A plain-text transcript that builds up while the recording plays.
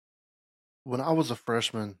When I was a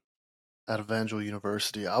freshman at Evangel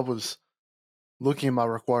University, I was looking at my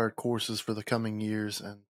required courses for the coming years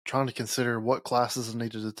and trying to consider what classes I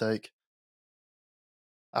needed to take.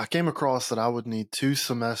 I came across that I would need 2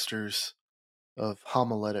 semesters of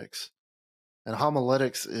homiletics, and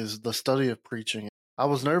homiletics is the study of preaching. I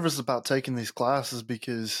was nervous about taking these classes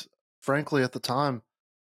because, frankly, at the time,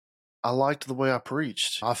 I liked the way I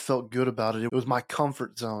preached. I felt good about it. It was my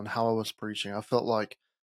comfort zone how I was preaching. I felt like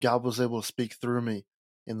God was able to speak through me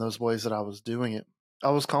in those ways that I was doing it. I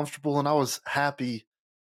was comfortable and I was happy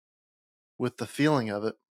with the feeling of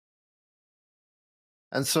it.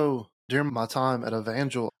 And so during my time at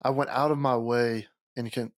Evangel, I went out of my way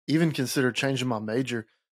and can even consider changing my major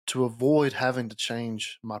to avoid having to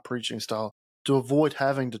change my preaching style, to avoid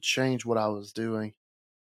having to change what I was doing.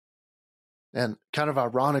 And kind of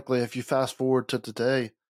ironically, if you fast forward to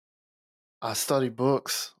today, I study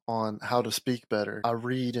books on how to speak better. I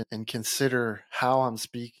read and consider how I'm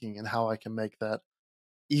speaking and how I can make that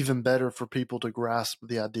even better for people to grasp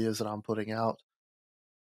the ideas that I'm putting out.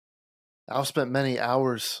 I've spent many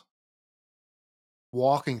hours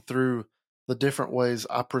walking through the different ways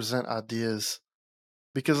I present ideas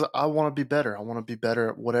because I want to be better. I want to be better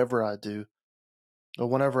at whatever I do. But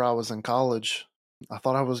whenever I was in college, I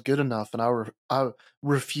thought I was good enough and I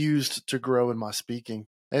refused to grow in my speaking.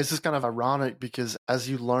 And it's just kind of ironic because as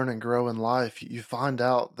you learn and grow in life, you find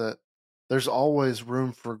out that there's always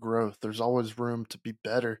room for growth. There's always room to be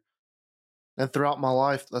better. And throughout my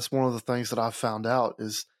life, that's one of the things that I've found out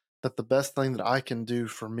is that the best thing that I can do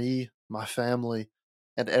for me, my family,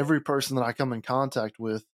 and every person that I come in contact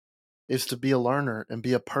with is to be a learner and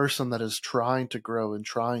be a person that is trying to grow and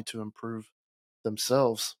trying to improve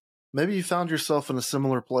themselves. Maybe you found yourself in a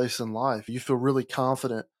similar place in life. You feel really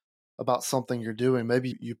confident about something you're doing.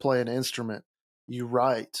 Maybe you play an instrument, you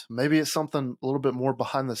write. Maybe it's something a little bit more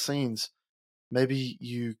behind the scenes. Maybe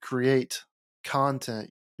you create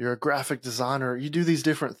content. You're a graphic designer. You do these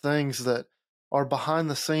different things that are behind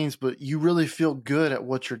the scenes, but you really feel good at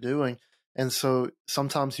what you're doing. And so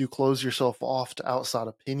sometimes you close yourself off to outside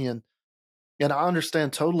opinion. And I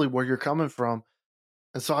understand totally where you're coming from.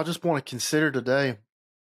 And so I just want to consider today,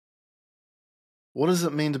 what does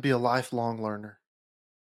it mean to be a lifelong learner?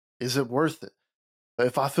 Is it worth it?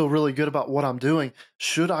 If I feel really good about what I'm doing,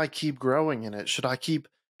 should I keep growing in it? Should I keep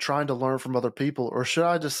trying to learn from other people? Or should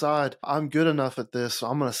I decide I'm good enough at this, so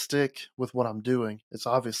I'm going to stick with what I'm doing? It's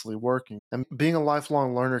obviously working. And being a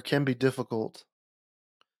lifelong learner can be difficult,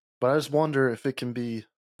 but I just wonder if it can be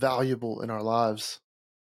valuable in our lives.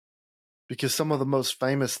 Because some of the most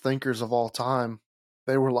famous thinkers of all time,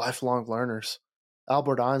 they were lifelong learners.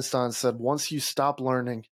 Albert Einstein said, once you stop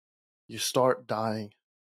learning, you start dying.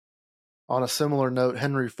 On a similar note,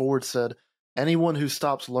 Henry Ford said, anyone who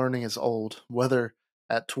stops learning is old, whether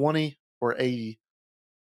at 20 or 80.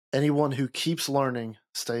 Anyone who keeps learning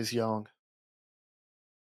stays young.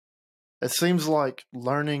 It seems like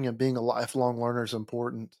learning and being a lifelong learner is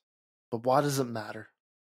important, but why does it matter?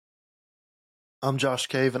 I'm Josh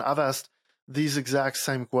Cave, and I've asked these exact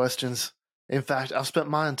same questions. In fact, I've spent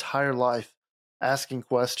my entire life asking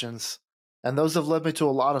questions, and those have led me to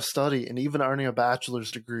a lot of study and even earning a bachelor's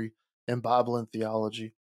degree in Bible and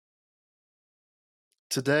theology.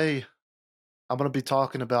 Today, I'm going to be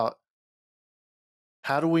talking about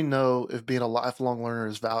how do we know if being a lifelong learner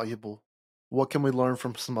is valuable? What can we learn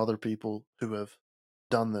from some other people who have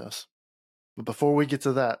done this? But before we get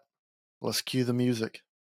to that, let's cue the music.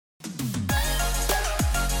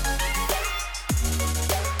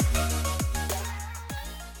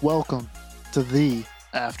 Welcome to the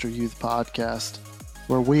After Youth Podcast,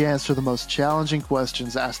 where we answer the most challenging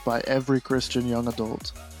questions asked by every Christian young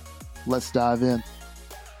adult. Let's dive in.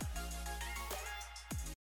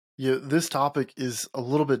 Yeah, this topic is a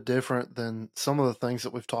little bit different than some of the things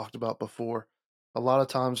that we've talked about before. A lot of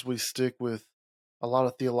times we stick with a lot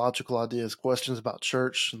of theological ideas, questions about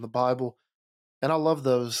church and the Bible, and I love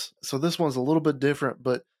those. So this one's a little bit different,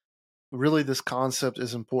 but really this concept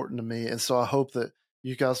is important to me. And so I hope that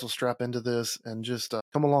you guys will strap into this and just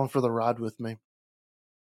come along for the ride with me.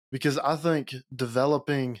 Because I think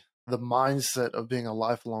developing the mindset of being a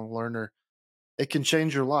lifelong learner, it can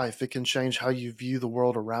change your life. It can change how you view the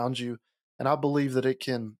world around you. And I believe that it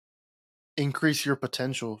can increase your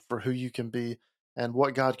potential for who you can be and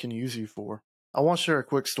what God can use you for. I want to share a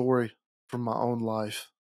quick story from my own life.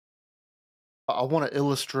 I want to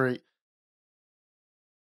illustrate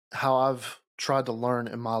how I've tried to learn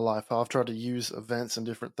in my life, how I've tried to use events and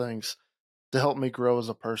different things to help me grow as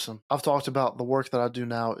a person. I've talked about the work that I do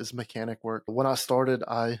now is mechanic work. When I started,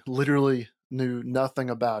 I literally knew nothing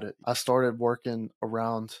about it. I started working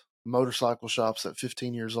around motorcycle shops at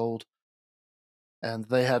 15 years old. and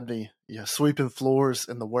they had me sweeping floors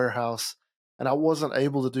in the warehouse, and I wasn't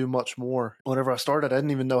able to do much more. Whenever I started, I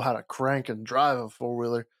didn't even know how to crank and drive a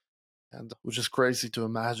four-wheeler, and which is crazy to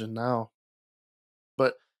imagine now.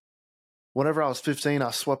 But whenever I was 15,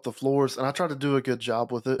 I swept the floors, and I tried to do a good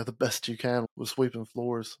job with it, the best you can with sweeping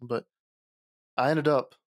floors. But I ended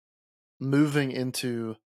up moving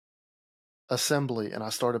into assembly, and I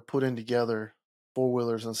started putting together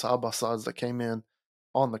four-wheelers and side-by-sides that came in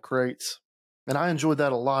on the crates. And I enjoyed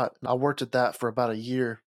that a lot. I worked at that for about a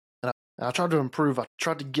year. And I tried to improve. I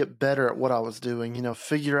tried to get better at what I was doing,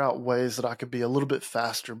 figure out ways that I could be a little bit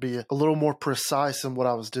faster, be a little more precise in what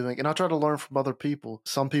I was doing. And I tried to learn from other people.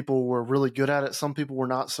 Some people were really good at it, some people were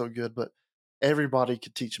not so good, but everybody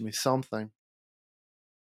could teach me something.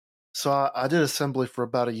 So I did assembly for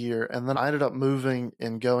about a year, and then I ended up moving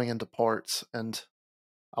and going into parts. And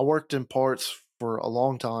I worked in parts for a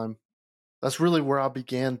long time. That's really where I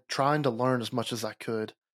began trying to learn as much as I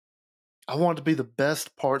could. I wanted to be the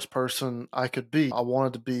best parts person I could be. I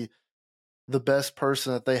wanted to be the best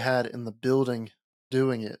person that they had in the building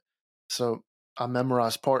doing it. So I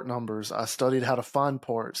memorized part numbers. I studied how to find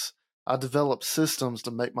parts. I developed systems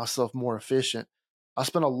to make myself more efficient. I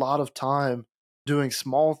spent a lot of time doing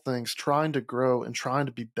small things, trying to grow and trying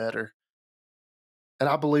to be better. And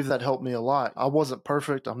I believe that helped me a lot. I wasn't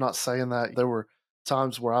perfect. I'm not saying that. There were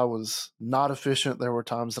times where I was not efficient. There were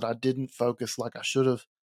times that I didn't focus like I should have.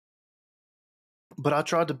 But I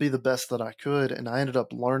tried to be the best that I could, and I ended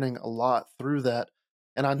up learning a lot through that,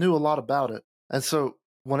 and I knew a lot about it. And so,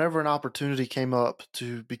 whenever an opportunity came up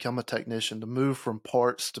to become a technician, to move from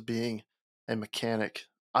parts to being a mechanic,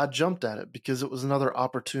 I jumped at it because it was another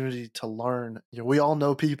opportunity to learn. We all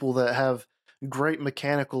know people that have great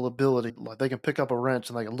mechanical ability, like they can pick up a wrench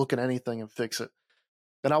and they can look at anything and fix it.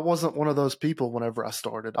 And I wasn't one of those people whenever I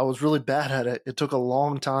started. I was really bad at it. It took a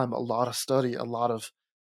long time, a lot of study, a lot of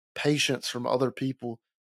patience from other people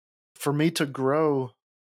for me to grow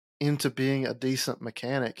into being a decent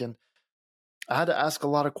mechanic. And I had to ask a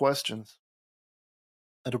lot of questions.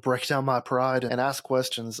 I had to break down my pride and ask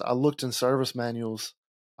questions. I looked in service manuals.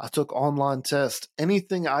 I took online tests,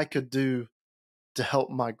 anything I could do to help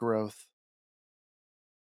my growth.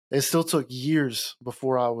 It still took years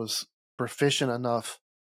before I was proficient enough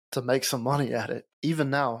to make some money at it. Even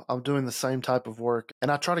now, I'm doing the same type of work,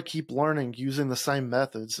 and I try to keep learning using the same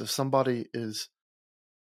methods. If somebody is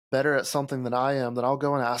better at something than I am, then I'll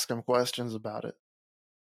go and ask them questions about it.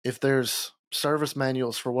 If there's service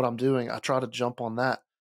manuals for what I'm doing, I try to jump on that.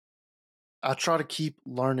 I try to keep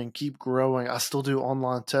learning, keep growing. I still do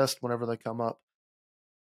online tests whenever they come up.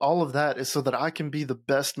 All of that is so that I can be the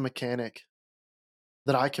best mechanic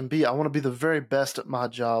that I can be. I want to be the very best at my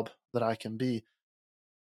job that I can be.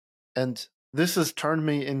 And this has turned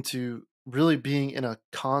me into really being in a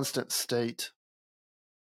constant state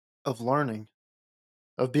of learning,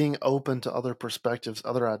 of being open to other perspectives,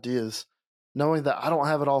 other ideas, knowing that I don't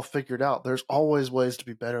have it all figured out. There's always ways to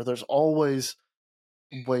be better. There's always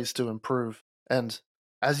ways to improve. And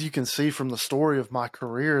as you can see from the story of my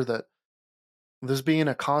career, that there's being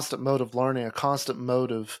a constant mode of learning, a constant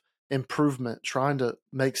mode of improvement, trying to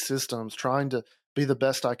make systems, trying to be the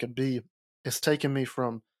best I could be. It's taken me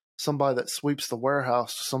from somebody that sweeps the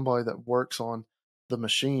warehouse to somebody that works on the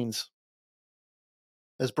machines.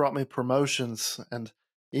 It's brought me promotions and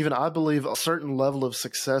even, I believe, a certain level of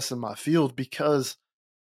success in my field because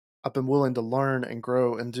I've been willing to learn and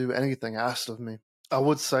grow and do anything asked of me. I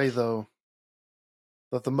would say, though,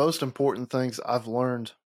 that the most important things I've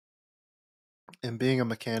learned in being a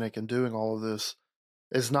mechanic and doing all of this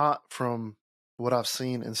is not from what I've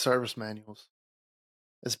seen in service manuals.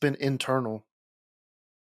 It's been internal.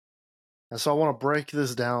 And so I want to break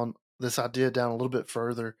this idea down a little bit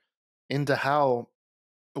further into how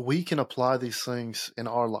we can apply these things in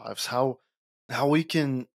our lives, how we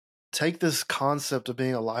can take this concept of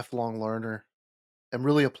being a lifelong learner and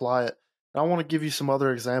really apply it. And I want to give you some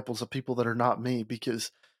other examples of people that are not me,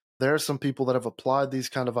 because there are some people that have applied these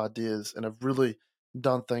kind of ideas and have really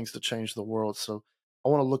done things to change the world. So I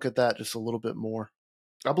want to look at that just a little bit more.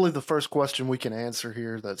 I believe the first question we can answer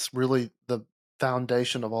here, that's really the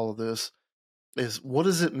foundation of all of this, is what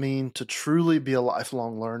does it mean to truly be a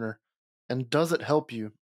lifelong learner? And does it help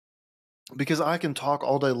you? Because I can talk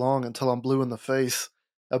all day long until I'm blue in the face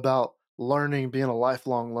about learning, being a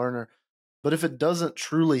lifelong learner. But if it doesn't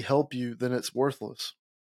truly help you, then it's worthless.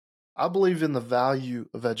 I believe in the value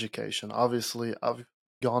of education. Obviously, I've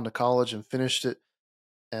gone to college and finished it,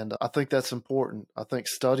 and I think that's important. I think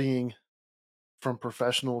studying from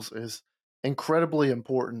professionals is incredibly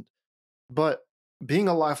important. But being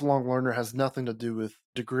a lifelong learner has nothing to do with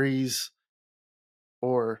degrees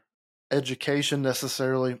or education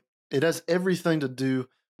necessarily. It has everything to do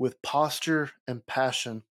with posture and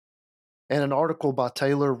passion. And an article by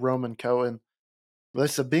Taylor Roman Cohen, they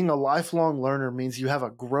said being a lifelong learner means you have a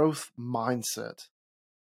growth mindset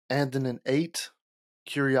and an innate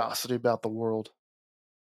curiosity about the world.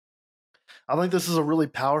 I think this is a really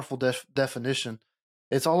powerful definition.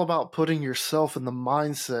 It's all about putting yourself in the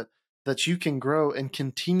mindset that you can grow and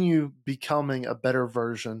continue becoming a better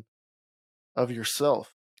version of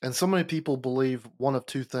yourself. And so many people believe one of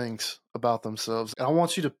two things about themselves. And I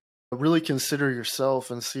want you to really consider yourself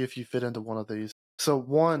and see if you fit into one of these. So,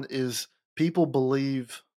 one is people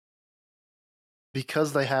believe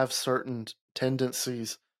because they have certain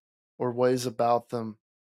tendencies or ways about them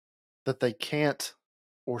that they can't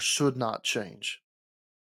or should not change.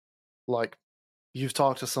 Like, you've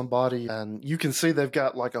talked to somebody and you can see they've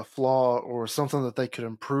got like a flaw or something that they could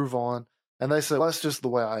improve on, and they say, well, that's just the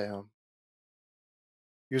way I am.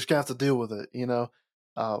 You're just gonna have to deal with it,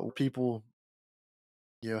 people,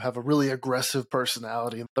 have a really aggressive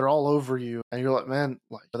personality. They're all over you, and you're like, man,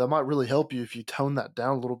 like that might really help you if you tone that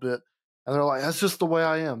down a little bit. And they're like, that's just the way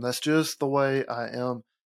I am. That's just the way I am.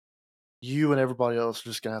 You and everybody else are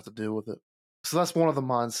just gonna have to deal with it. So that's one of the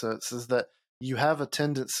mindsets, is that you have a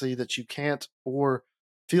tendency that you can't or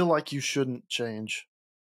feel like you shouldn't change.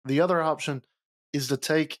 The other option is to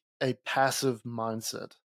take a passive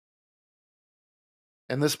mindset.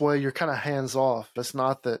 And this way you're kind of hands off. It's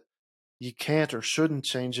not that you can't or shouldn't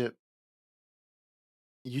change it.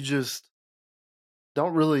 You just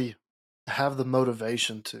don't really have the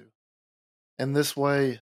motivation to. And this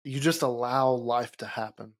way you just allow life to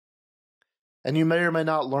happen. And you may or may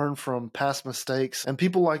not learn from past mistakes. And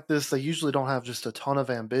people like this, they usually don't have just a ton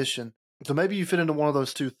of ambition. So maybe you fit into one of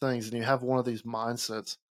those two things and you have one of these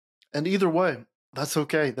mindsets. And either way, that's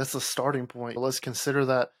okay. That's a starting point. Let's consider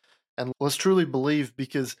that and let's truly believe,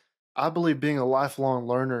 because I believe being a lifelong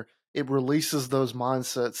learner, it releases those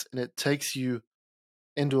mindsets and it takes you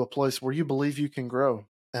into a place where you believe you can grow.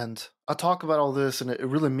 And I talk about all this and it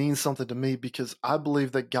really means something to me because I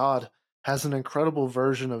believe that God has an incredible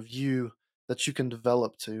version of you that you can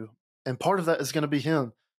develop to. And part of that is going to be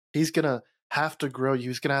Him. He's going to have to grow you,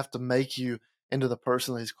 He's going to have to make you into the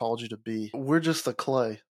person that He's called you to be. We're just the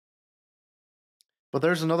clay. But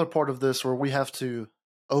there's another part of this where we have to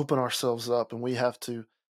open ourselves up and we have to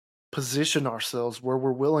position ourselves where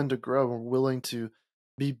we're willing to grow and we're willing to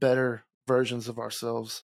be better versions of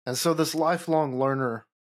ourselves. And so this lifelong learner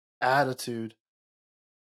attitude,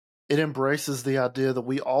 it embraces the idea that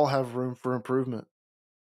we all have room for improvement.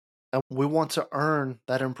 And we want to earn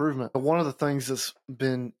that improvement. One of the things that's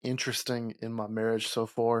been interesting in my marriage so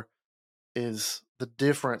far is the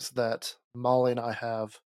difference that Molly and I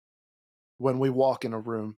have when we walk in a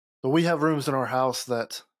room. So we have rooms in our house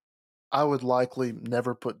that I would likely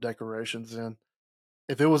never put decorations in.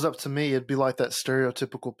 If it was up to me, it'd be like that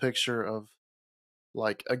stereotypical picture of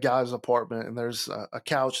like a guy's apartment and there's a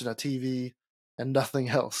couch and a TV and nothing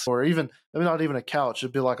else. Or even, maybe not even a couch,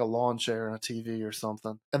 it'd be like a lawn chair and a TV or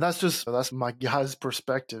something. And that's my guy's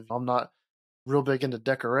perspective. I'm not real big into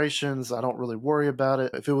decorations. I don't really worry about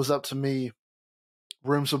it. If it was up to me,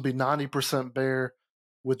 rooms would be 90% bare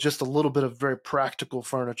with just a little bit of very practical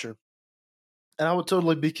furniture. And I would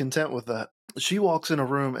totally be content with that. She walks in a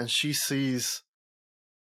room and she sees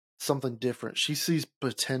something different. She sees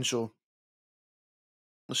potential.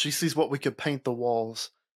 She sees what we could paint the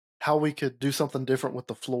walls, how we could do something different with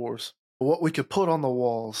the floors, what we could put on the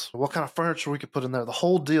walls, what kind of furniture we could put in there, the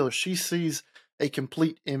whole deal. She sees a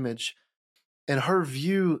complete image, and her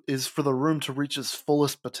view is for the room to reach its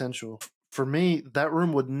fullest potential. For me, that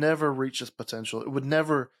room would never reach its potential. It would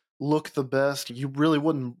never look the best. You really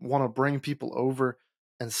wouldn't want to bring people over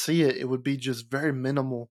and see it. It would be just very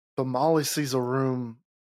minimal. But Molly sees a room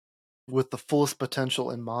with the fullest potential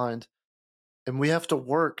in mind. And we have to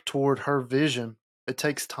work toward her vision. It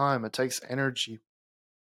takes time. It takes energy.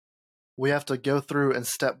 We have to go through and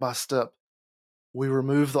step by step. We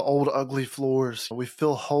remove the old ugly floors. We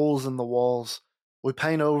fill holes in the walls. We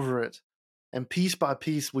paint over it. And piece by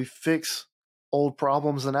piece, we fix old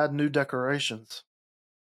problems and add new decorations.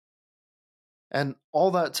 And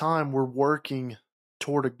all that time, we're working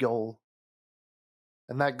toward a goal.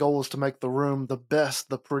 And that goal is to make the room the best,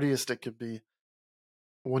 the prettiest it could be.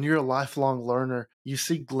 When you're a lifelong learner, you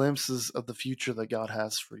see glimpses of the future that God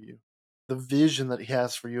has for you, the vision that He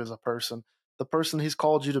has for you as a person, the person He's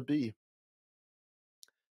called you to be.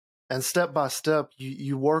 And step by step,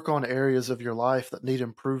 you work on areas of your life that need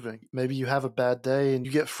improving. Maybe you have a bad day and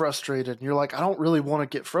you get frustrated and you're like, I don't really want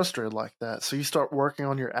to get frustrated like that. So you start working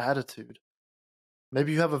on your attitude.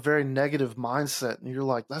 Maybe you have a very negative mindset and you're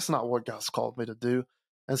like, that's not what God's called me to do.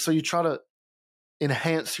 And so you try to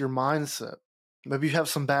enhance your mindset. Maybe you have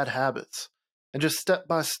some bad habits. And just step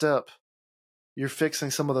by step, you're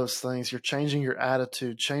fixing some of those things. You're changing your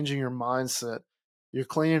attitude, changing your mindset. You're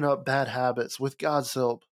cleaning up bad habits with God's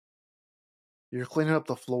help. You're cleaning up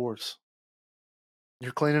the floors.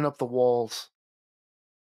 You're cleaning up the walls.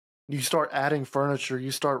 You start adding furniture.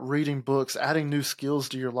 You start reading books, adding new skills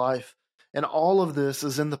to your life. And all of this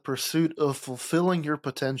is in the pursuit of fulfilling your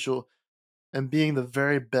potential and being the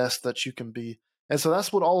very best that you can be. And so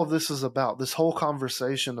that's what all of this is about. This whole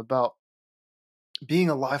conversation about being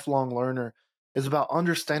a lifelong learner is about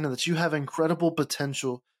understanding that you have incredible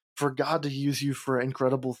potential for God to use you for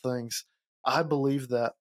incredible things. I believe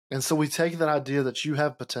that. And so we take that idea that you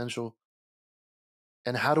have potential,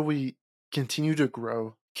 and how do we continue to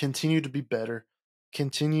grow, continue to be better,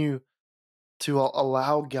 continue to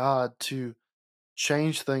allow God to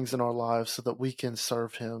change things in our lives so that we can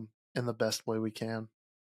serve Him in the best way we can.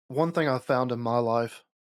 One thing I've found in my life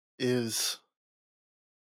is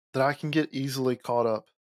that I can get easily caught up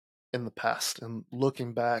in the past and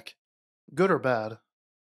looking back, good or bad.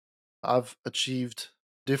 I've achieved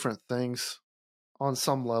different things on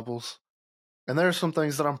some levels, and there are some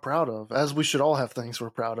things that I'm proud of, as we should all have things we're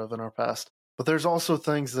proud of in our past. But there's also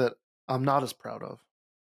things that I'm not as proud of.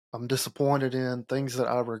 I'm disappointed in, things that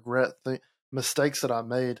I regret, mistakes that I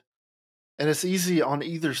made. And it's easy on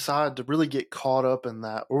either side to really get caught up in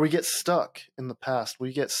that, or we get stuck in the past.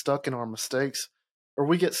 We get stuck in our mistakes, or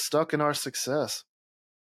we get stuck in our success.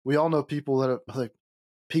 We all know people that have like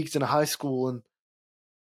peaked in high school, and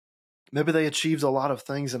maybe they achieved a lot of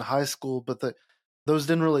things in high school, but those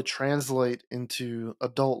didn't really translate into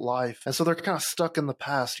adult life. And so they're kind of stuck in the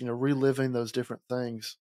past, reliving those different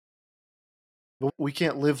things. But we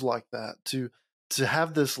can't live like that. To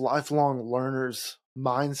have this lifelong learner's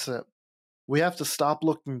mindset, we have to stop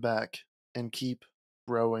looking back and keep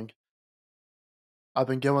growing. I've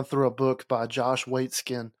been going through a book by Josh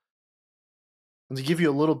Waitzkin. And to give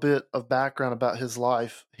you a little bit of background about his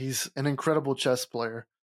life, he's an incredible chess player.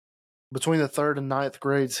 Between the 3rd and 9th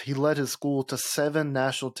grades, he led his school to 7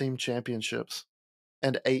 national team championships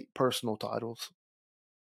and 8 personal titles.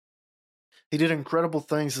 He did incredible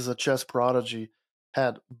things as a chess prodigy,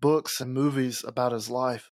 had books and movies about his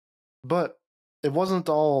life. But it wasn't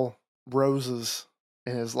all roses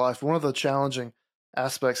in his life. One of the challenging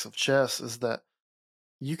aspects of chess is that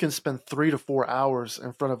you can spend 3 to 4 hours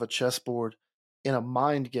in front of a chessboard in a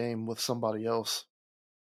mind game with somebody else.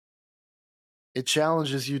 It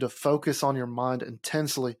challenges you to focus on your mind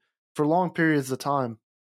intensely for long periods of time.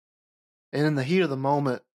 And in the heat of the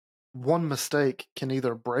moment, one mistake can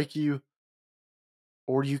either break you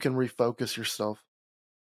or you can refocus yourself.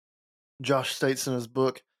 Josh states in his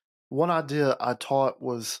book, one idea I taught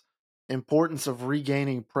was importance of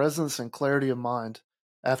regaining presence and clarity of mind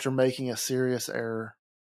after making a serious error.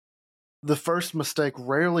 The first mistake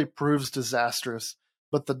rarely proves disastrous,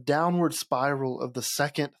 but the downward spiral of the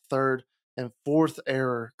second, third, and fourth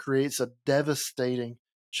error creates a devastating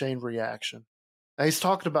chain reaction. Now he's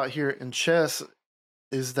talking about here in chess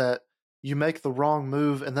is that you make the wrong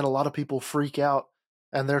move and then a lot of people freak out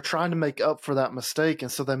and they're trying to make up for that mistake,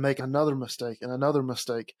 and so they make another mistake and another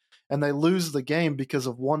mistake, and they lose the game because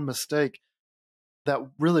of one mistake that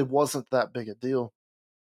really wasn't that big a deal.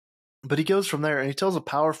 But he goes from there and he tells a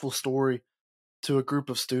powerful story to a group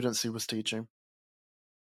of students he was teaching.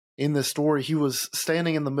 In this story, he was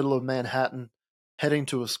standing in the middle of Manhattan, heading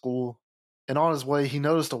to a school, and on his way, he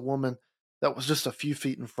noticed a woman that was just a few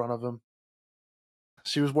feet in front of him.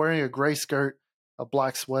 She was wearing a gray skirt, a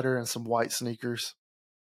black sweater, and some white sneakers.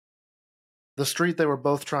 The street they were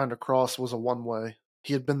both trying to cross was a one-way.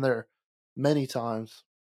 He had been there many times.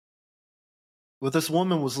 But this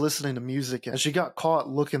woman was listening to music, and she got caught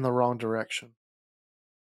looking the wrong direction.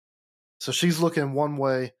 So she's looking one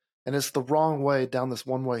way, and it's the wrong way down this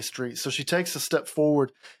one-way street. So she takes a step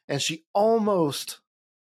forward, and she almost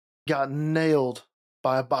got nailed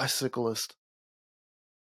by a bicyclist.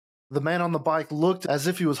 The man on the bike looked as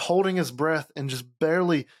if he was holding his breath and just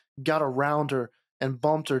barely got around her and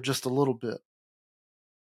bumped her just a little bit.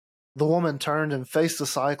 The woman turned and faced the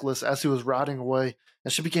cyclist as he was riding away,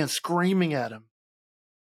 and she began screaming at him.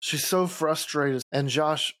 She's so frustrated, and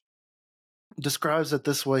Josh describes it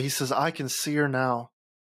this way. He says, I can see her now,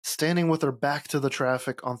 standing with her back to the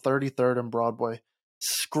traffic on 33rd and Broadway,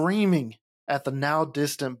 screaming at the now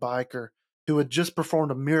distant biker who had just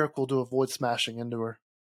performed a miracle to avoid smashing into her.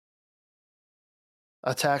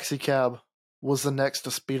 A taxi cab was the next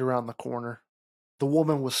to speed around the corner. The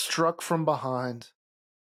woman was struck from behind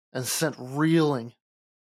and sent reeling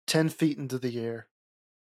 10 feet into the air.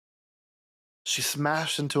 She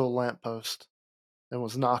smashed into a lamppost and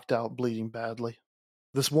was knocked out bleeding badly.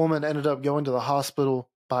 This woman ended up going to the hospital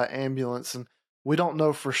by ambulance, and we don't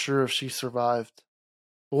know for sure if she survived.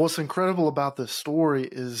 But what's incredible about this story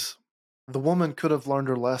is the woman could have learned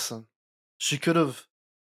her lesson. She could have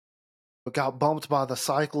got bumped by the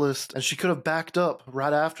cyclist, and she could have backed up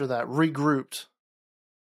right after that, regrouped,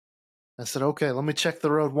 and said, okay, let me check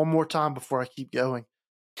the road one more time before I keep going.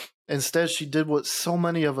 Instead, she did what so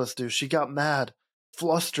many of us do. She got mad,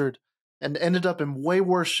 flustered, and ended up in way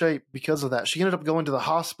worse shape because of that. She ended up going to the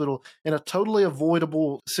hospital in a totally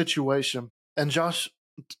avoidable situation. And Josh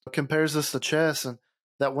compares this to chess, and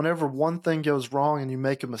that whenever one thing goes wrong and you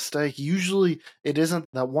make a mistake, usually it isn't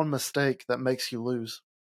that one mistake that makes you lose.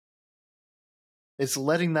 It's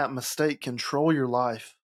letting that mistake control your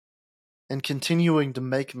life and continuing to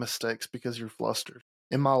make mistakes because you're flustered.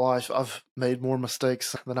 In my life, I've made more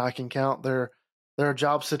mistakes than I can count. There are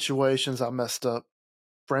job situations I messed up,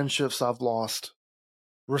 friendships I've lost,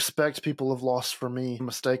 respect people have lost for me,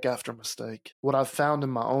 mistake after mistake. What I've found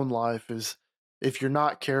in my own life is if you're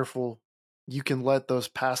not careful, you can let those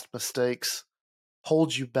past mistakes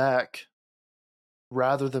hold you back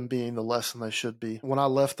rather than being the lesson they should be. When I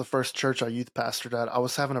left the first church I youth pastored at, I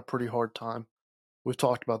was having a pretty hard time. We've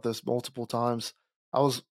talked about this multiple times. I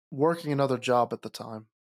was working another job at the time.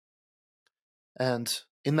 And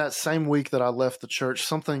in that same week that I left the church,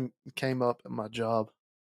 something came up at my job.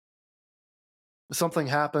 Something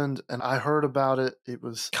happened and I heard about it. It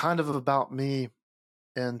was kind of about me.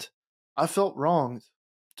 And I felt wronged,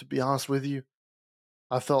 to be honest with you.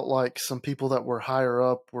 I felt like some people that were higher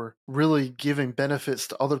up were really giving benefits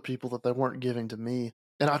to other people that they weren't giving to me.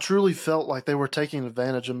 And I truly felt like they were taking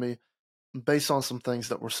advantage of me based on some things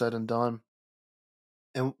that were said and done.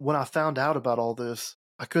 And when I found out about all this,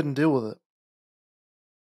 I couldn't deal with it.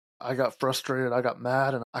 I got frustrated, I got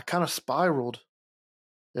mad, and I kind of spiraled.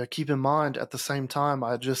 Keep in mind, at the same time,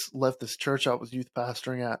 I had just left this church I was youth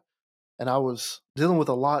pastoring at, and I was dealing with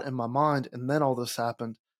a lot in my mind, and then all this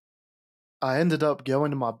happened. I ended up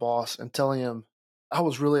going to my boss and telling him I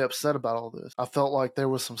was really upset about all this. I felt like there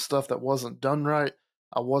was some stuff that wasn't done right.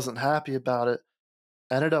 I wasn't happy about it.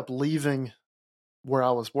 I ended up leaving where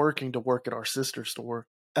I was working to work at our sister store.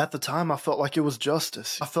 At the time, I felt like it was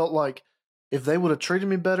justice. I felt like if they would have treated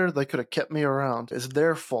me better, they could have kept me around. It's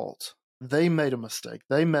their fault. They made a mistake.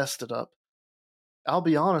 They messed it up. I'll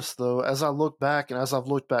be honest, though, as I look back, and as I've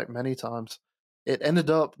looked back many times, it ended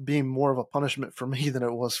up being more of a punishment for me than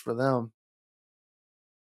it was for them.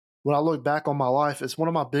 When I look back on my life, it's one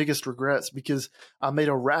of my biggest regrets because I made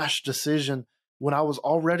a rash decision when I was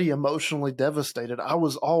already emotionally devastated. I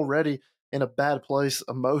was already in a bad place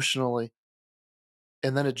emotionally,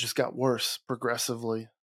 and then it just got worse progressively.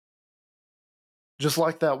 Just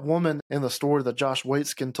like that woman in the story that Josh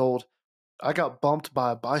Waitzkin told, I got bumped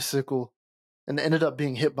by a bicycle and ended up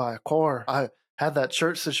being hit by a car. I had that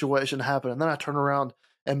church situation happen, and then I turned around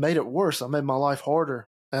and made it worse. I made my life harder.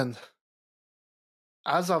 And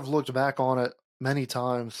as I've looked back on it many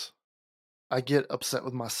times, I get upset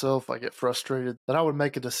with myself. I get frustrated that I would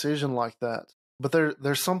make a decision like that. But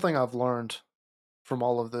there's something I've learned from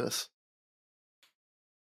all of this.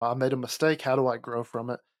 I made a mistake. How do I grow from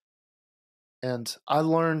it? And I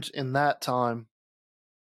learned in that time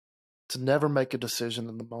to never make a decision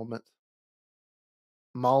in the moment.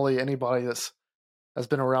 Molly, anybody has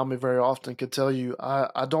been around me very often could tell you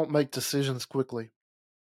I don't make decisions quickly.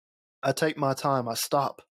 I take my time. I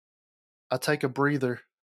stop. I take a breather.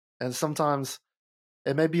 And sometimes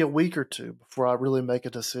it may be a week or two before I really make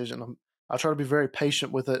a decision. I try to be very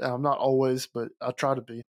patient with it, and I'm not always, but I try to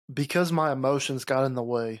be. Because my emotions got in the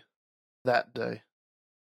way that day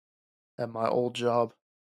at my old job,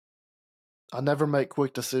 I never make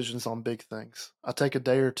quick decisions on big things. I take a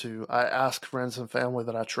day or two. I ask friends and family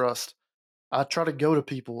that I trust. I try to go to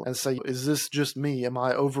people and say, is this just me? Am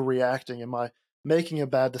I overreacting? Am I making a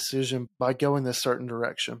bad decision by going this certain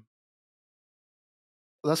direction?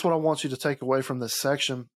 That's what I want you to take away from this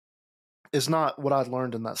section is not what I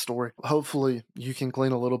learned in that story. Hopefully you can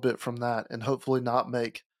glean a little bit from that and hopefully not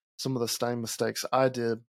make some of the same mistakes I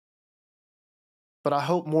did. But I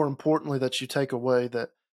hope more importantly that you take away that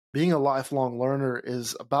being a lifelong learner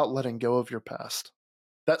is about letting go of your past.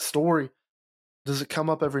 That story, does it come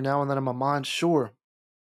up every now and then in my mind? Sure.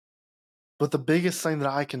 But the biggest thing that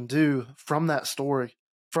I can do from that story,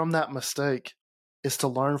 from that mistake, is to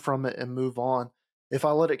learn from it and move on. If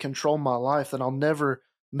I let it control my life, then I'll never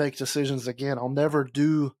make decisions again. I'll never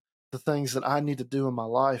do the things that I need to do in my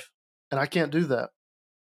life. And I can't do that.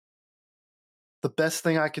 The best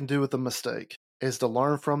thing I can do with a mistake is to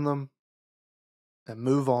learn from them and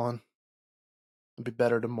move on and be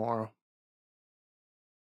better tomorrow.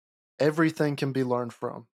 everything can be learned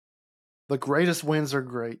from. The greatest wins are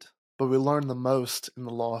great, but we learn the most in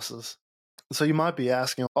the losses. So you might be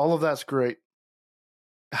asking, all of that's great.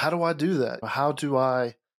 How do I do that? How do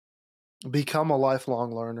I become a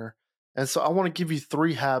lifelong learner? And so I want to give you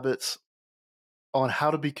 3 habits on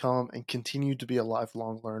how to become and continue to be a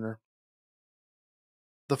lifelong learner.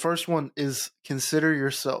 The first one is consider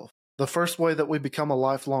yourself. The first way that we become a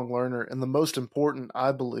lifelong learner, and the most important,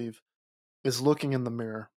 I believe, is looking in the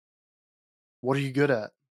mirror. What are you good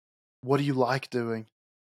at? What do you like doing?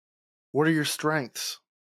 What are your strengths?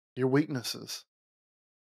 Your weaknesses?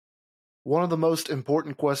 One of the most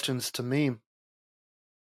important questions to me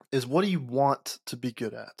is, what do you want to be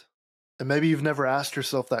good at? And maybe you've never asked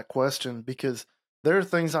yourself that question, because there are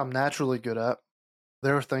things I'm naturally good at.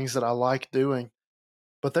 There are things that I like doing,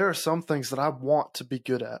 but there are some things that I want to be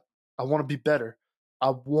good at. I want to be better. I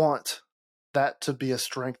want that to be a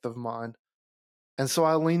strength of mine. And so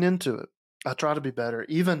I lean into it. I try to be better.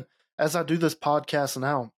 Even as I do this podcast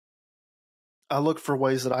now, I look for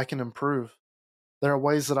ways that I can improve. There are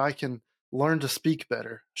ways that I can learn to speak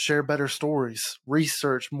better, share better stories,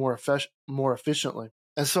 research more efficiently.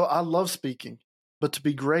 And so I love speaking, but to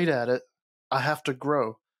be great at it, I have to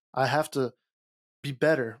grow. I have to be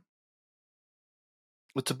better.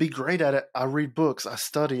 But to be great at it, I read books, I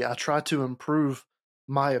study, I try to improve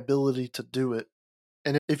my ability to do it.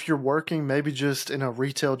 And if you're working, maybe just in a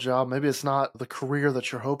retail job, maybe it's not the career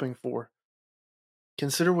that you're hoping for,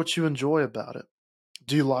 consider what you enjoy about it.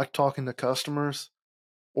 Do you like talking to customers,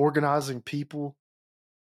 organizing people,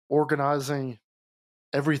 organizing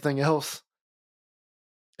everything else?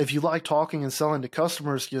 If you like talking and selling to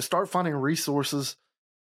customers, you start finding resources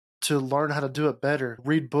to learn how to do it better.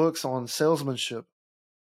 Read books on salesmanship,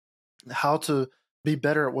 how to be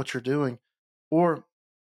better at what you're doing, or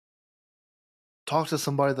talk to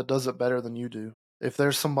somebody that does it better than you do. If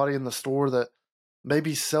there's somebody in the store that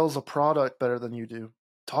maybe sells a product better than you do,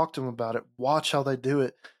 talk to them about it. Watch how they do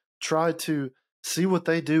it. Try to see what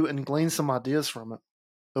they do and glean some ideas from it.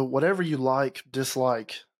 But whatever you like,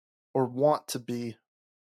 dislike, or want to be,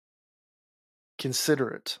 consider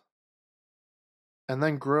it. And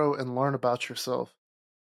then grow and learn about yourself.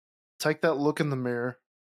 Take that look in the mirror.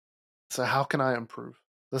 Say, how can I improve?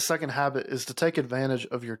 The second habit is to take advantage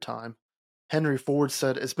of your time. Henry Ford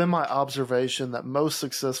said, "It's been my observation that most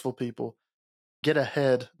successful people get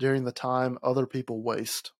ahead during the time other people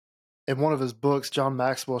waste." In one of his books, John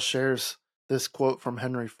Maxwell shares this quote from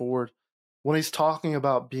Henry Ford when he's talking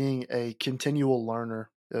about being a continual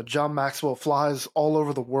learner. John Maxwell flies all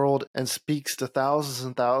over the world and speaks to thousands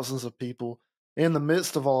and thousands of people. In the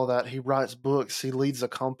midst of all of that, he writes books, he leads a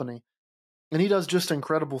company, and he does just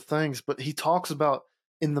incredible things. But he talks about,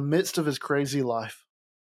 in the midst of his crazy life,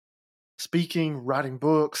 speaking, writing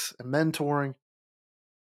books, and mentoring,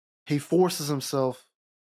 he forces himself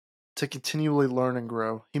to continually learn and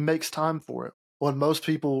grow. He makes time for it. When most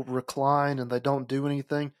people recline and they don't do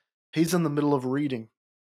anything, he's in the middle of reading.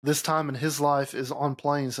 This time in his life is on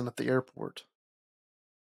planes and at the airport.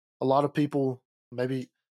 A lot of people, maybe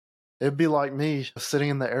it'd be like me, sitting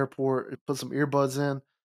in the airport, put some earbuds in,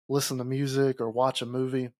 listen to music or watch a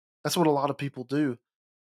movie. That's what a lot of people do.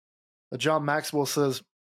 John Maxwell says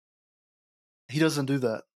he doesn't do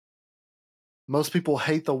that. Most people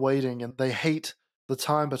hate the waiting and they hate the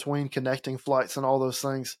time between connecting flights and all those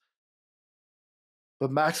things. But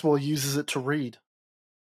Maxwell uses it to read.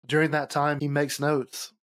 During that time, he makes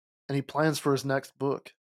notes and he plans for his next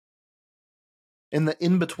book. In the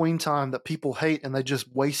in-between time that people hate and they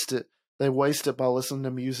just waste it, they waste it by listening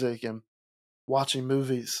to music and watching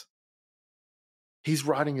movies. He's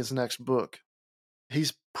writing his next book.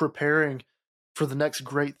 He's preparing for the next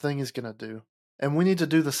great thing he's going to do. And we need to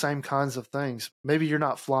do the same kinds of things. Maybe you're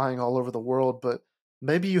not flying all over the world, but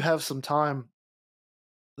maybe you have some time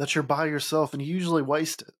that you're by yourself and you usually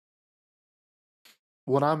waste it.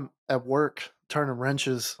 When I'm at work turning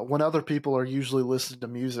wrenches, when other people are usually listening to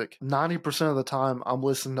music, 90% of the time I'm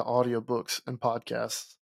listening to audiobooks and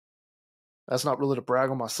podcasts. That's not really to brag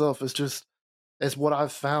on myself. It's what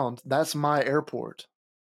I've found. That's my airport.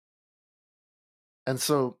 And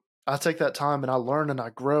so I take that time and I learn and I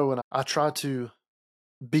grow and I try to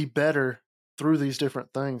be better through these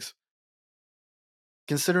different things.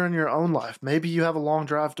 Consider in your own life. Maybe you have a long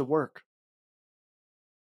drive to work.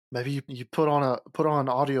 Maybe you put on an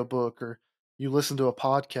audiobook or you listen to a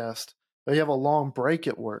podcast. Or you have a long break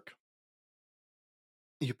at work.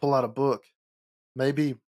 You pull out a book.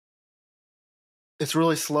 Maybe it's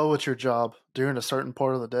really slow at your job during a certain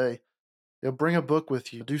part of the day. You'll bring a book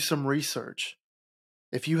with you. Do some research.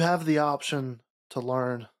 If you have the option to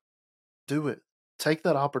learn, do it. Take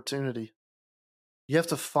that opportunity. You have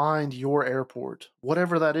to find your airport,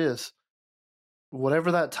 whatever that is.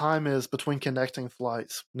 Whatever that time is between connecting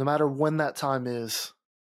flights, no matter when that time is,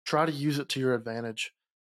 try to use it to your advantage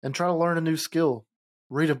and try to learn a new skill.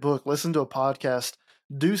 Read a book, listen to a podcast,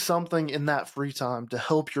 do something in that free time to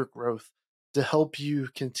help your growth, to help you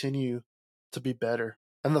continue to be better.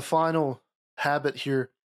 And the final habit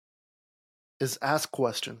here is ask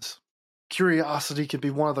questions. Curiosity can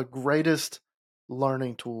be one of the greatest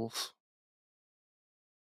learning tools.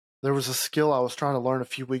 There was a skill I was trying to learn a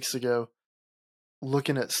few weeks ago,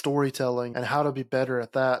 looking at storytelling and how to be better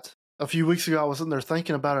at that. A few weeks ago, I was sitting there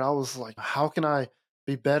thinking about it. I was like, how can I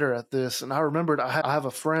be better at this? And I remembered I have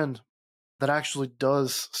a friend that actually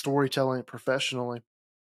does storytelling professionally.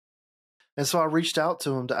 And so I reached out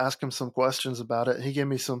to him to ask him some questions about it. He gave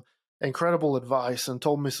me some incredible advice and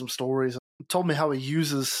told me some stories, told me how he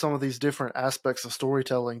uses some of these different aspects of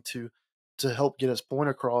storytelling to help get his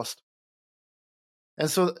point across. And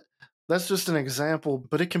so that's just an example,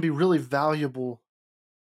 but it can be really valuable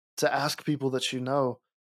to ask people that you know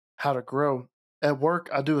how to grow. At work,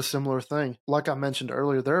 I do a similar thing. Like I mentioned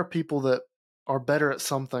earlier, there are people that are better at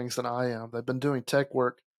some things than I am. They've been doing tech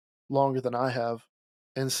work longer than I have.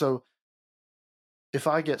 And so if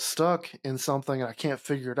I get stuck in something and I can't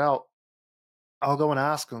figure it out, I'll go and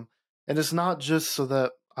ask them. And it's not just so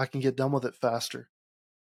that I can get done with it faster.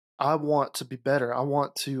 I want to be better. I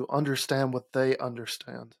want to understand what they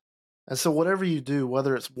understand. And so whatever you do,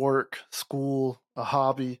 whether it's work, school, a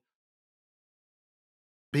hobby,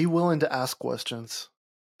 be willing to ask questions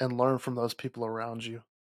and learn from those people around you.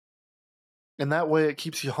 And that way it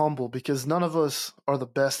keeps you humble, because none of us are the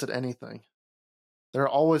best at anything. There are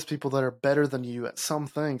always people that are better than you at some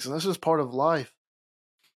things, and that's just part of life.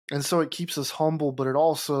 And so it keeps us humble, but it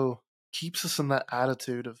also keeps us in that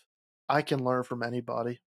attitude of, I can learn from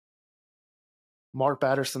anybody. Mark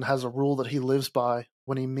Batterson has a rule that he lives by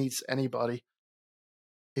when he meets anybody.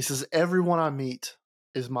 He says, everyone I meet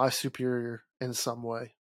is my superior in some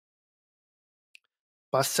way.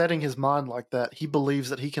 By setting his mind like that, he believes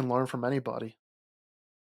that he can learn from anybody.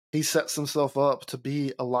 He sets himself up to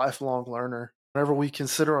be a lifelong learner. Whenever we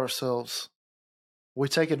consider ourselves, we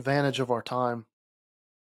take advantage of our time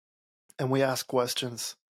and we ask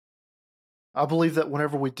questions. I believe that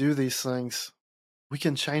whenever we do these things, we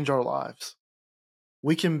can change our lives.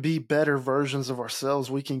 We can be better versions of ourselves.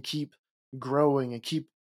 We can keep growing and keep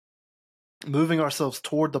moving ourselves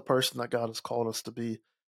toward the person that God has called us to be.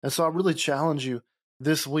 And so I really challenge you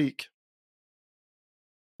this week,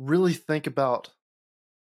 really think about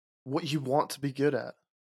what you want to be good at,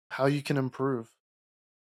 how you can improve.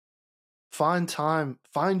 Find time,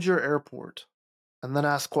 find your airport, and then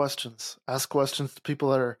ask questions. Ask questions to people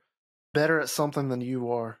that are better at something than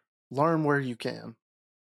you are. Learn where you can.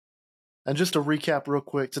 And just to recap real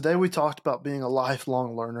quick, today we talked about being a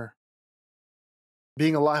lifelong learner.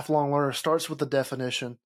 Being a lifelong learner starts with the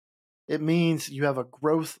definition. It means you have a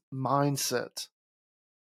growth mindset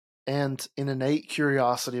and an innate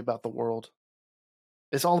curiosity about the world.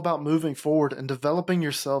 It's all about moving forward and developing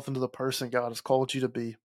yourself into the person God has called you to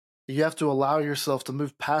be. You have to allow yourself to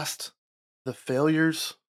move past the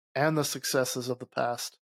failures and the successes of the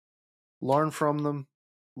past. Learn from them,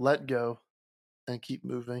 let go, and keep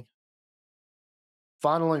moving.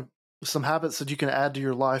 Finally, some habits that you can add to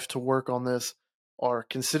your life to work on this are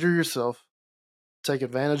consider yourself, take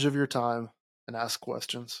advantage of your time, and ask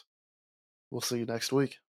questions. We'll see you next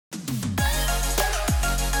week.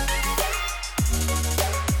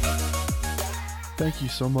 Thank you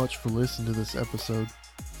so much for listening to this episode.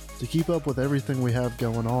 To keep up with everything we have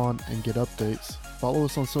going on and get updates, follow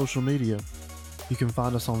us on social media. You can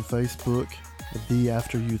find us on Facebook, the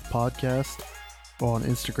After Youth Podcast, or on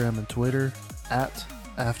Instagram and Twitter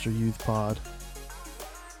 @AfterYouthPod.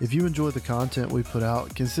 If you enjoy the content we put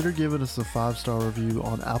out, consider giving us a 5-star review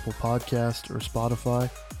on Apple Podcast or Spotify.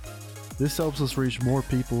 This helps us reach more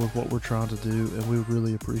people with what we're trying to do, and we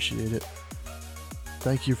really appreciate it.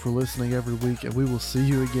 Thank you for listening every week, and we will see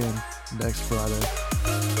you again next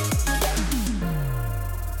Friday.